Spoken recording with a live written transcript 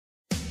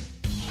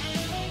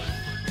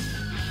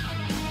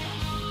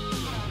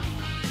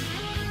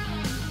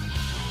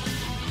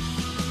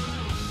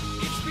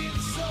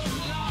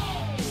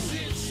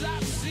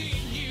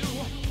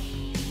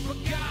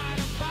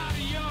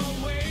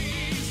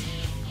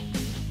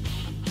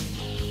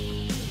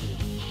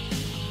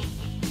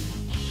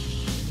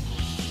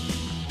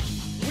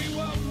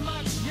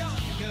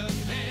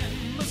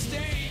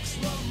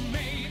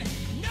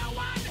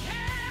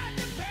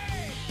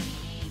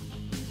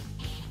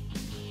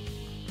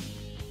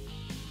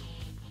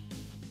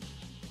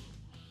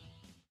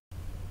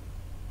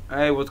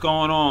Hey, what's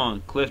going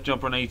on? Cliff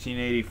Jumper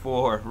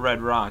 1984,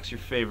 Red Rocks, your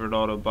favorite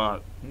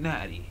Autobot,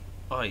 Natty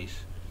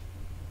Ice.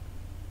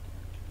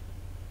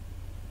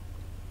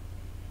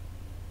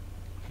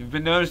 If you've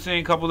been noticing,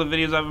 a couple of the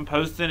videos I've been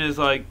posting is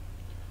like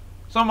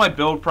some of my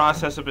build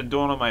process I've been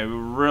doing on my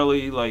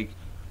really like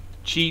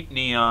cheap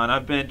Neon.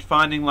 I've been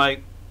finding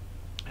like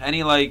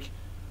any like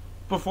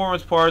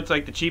performance parts,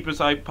 like the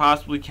cheapest I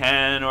possibly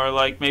can, or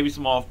like maybe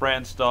some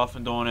off-brand stuff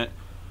and doing it.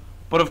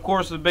 But of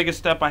course, the biggest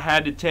step I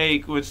had to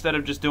take, instead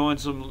of just doing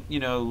some,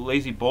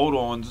 lazy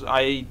bolt-ons,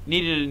 I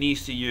needed an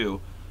ECU,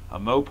 a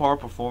Mopar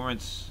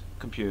performance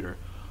computer.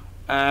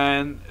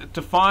 And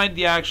to find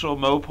the actual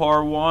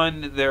Mopar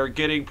one, they're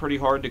getting pretty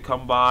hard to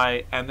come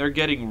by, and they're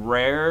getting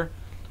rare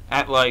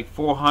at like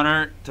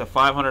 $400 to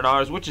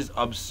 $500, which is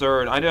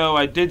absurd. I know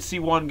I did see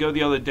one go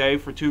the other day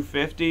for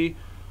 $250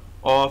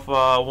 off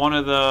one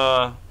of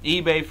the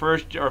eBay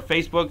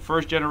Facebook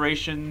first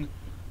generation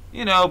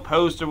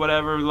post or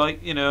whatever,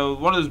 like, one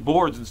of those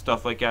boards and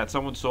stuff like that.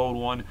 Someone sold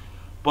one,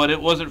 but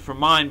it wasn't for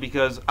mine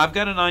because I've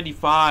got a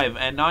 95,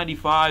 and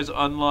 95s,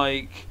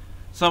 unlike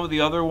some of the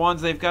other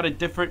ones, they've got a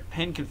different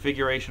pin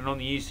configuration on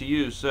the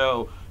ECU,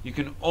 so you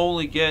can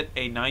only get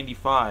a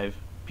 95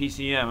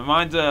 PCM. And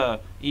mine's a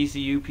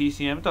ECU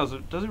PCM. Does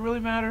it really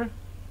matter?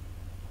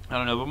 I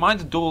don't know, but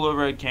mine's a dual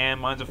overhead cam,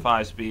 mine's a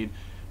 5-speed,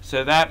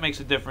 so that makes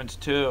a difference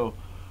too.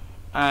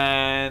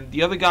 And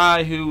the other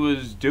guy who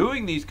was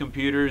doing these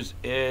computers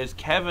is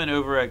Kevin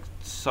over at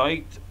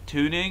Psyched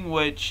Tuning,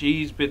 which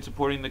he's been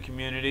supporting the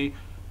community,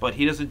 but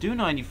he doesn't do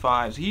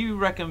 95s. He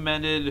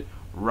recommended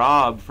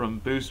Rob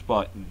from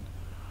BoostBustton.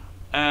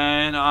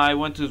 And I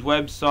went to his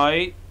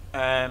website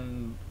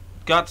and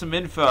got some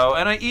info,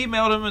 and I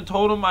emailed him and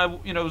told him I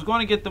was going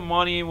to get the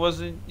money,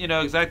 wasn't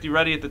exactly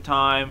ready at the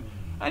time,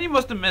 and he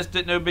must have missed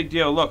it. No big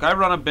deal. Look, I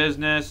run a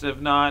business. If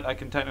not, I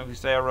can technically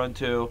say I run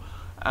two,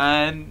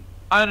 and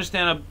I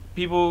understand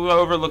people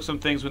overlook some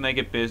things when they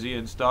get busy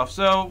and stuff.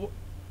 So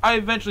I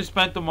eventually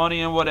spent the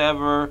money and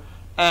whatever,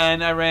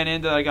 and I ran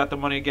into I got the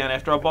money again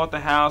after I bought the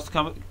house.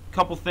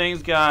 Couple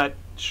things got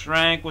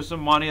shrank with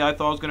some money I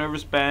thought I was going to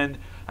overspend.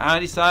 I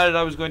decided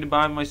I was going to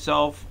buy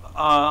myself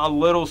a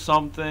little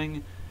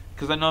something,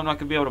 because I know I'm not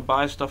going to be able to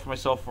buy stuff for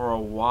myself for a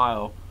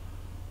while.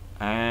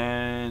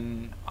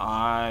 And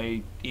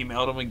I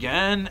emailed him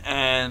again,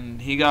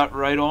 and he got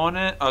right on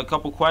it. A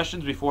couple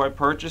questions before I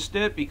purchased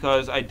it,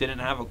 because I didn't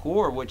have a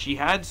core, which he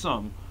had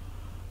some.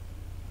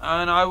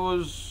 And I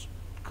was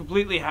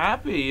completely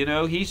happy.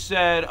 He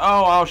said,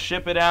 oh, I'll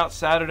ship it out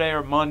Saturday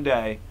or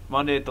Monday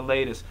at the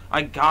latest.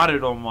 I got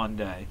it on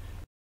Monday.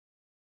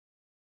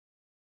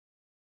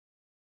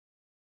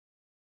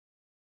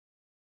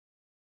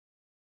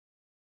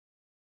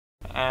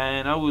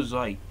 And I was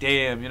like,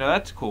 damn,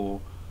 that's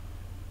cool.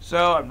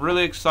 So I'm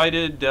really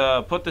excited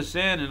to put this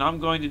in, and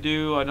I'm going to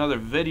do another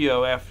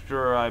video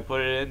after I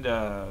put it in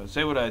to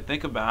say what I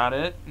think about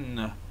it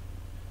and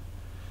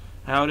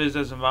how it is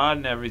as a mod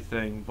and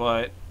everything.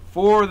 But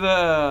for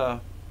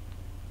the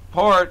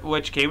part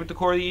which came with the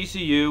core of the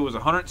ECU was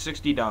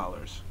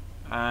 $160,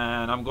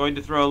 and I'm going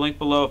to throw a link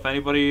below if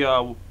anybody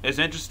is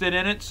interested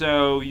in it,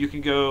 so you can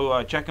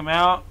go check him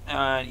out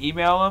and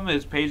email him.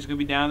 His page is going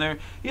to be down there.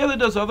 He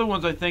does other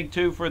ones, I think,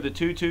 too, for the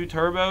 2.2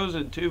 turbos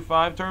and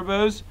 2.5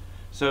 turbos.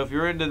 So if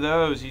you're into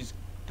those,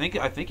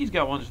 I think he's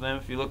got ones for them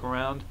if you look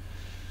around.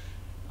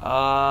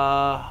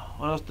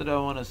 What else did I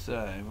want to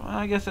say? Well,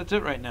 I guess that's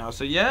it right now.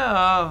 So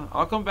yeah,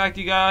 I'll come back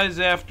to you guys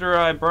after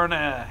I burn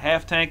a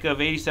half tank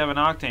of 87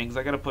 octane, because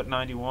I got to put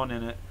 91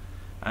 in it.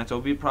 And so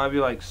it'll be probably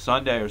like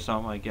Sunday or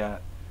something like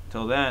that.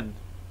 Till then,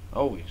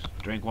 always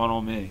drink one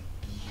on me.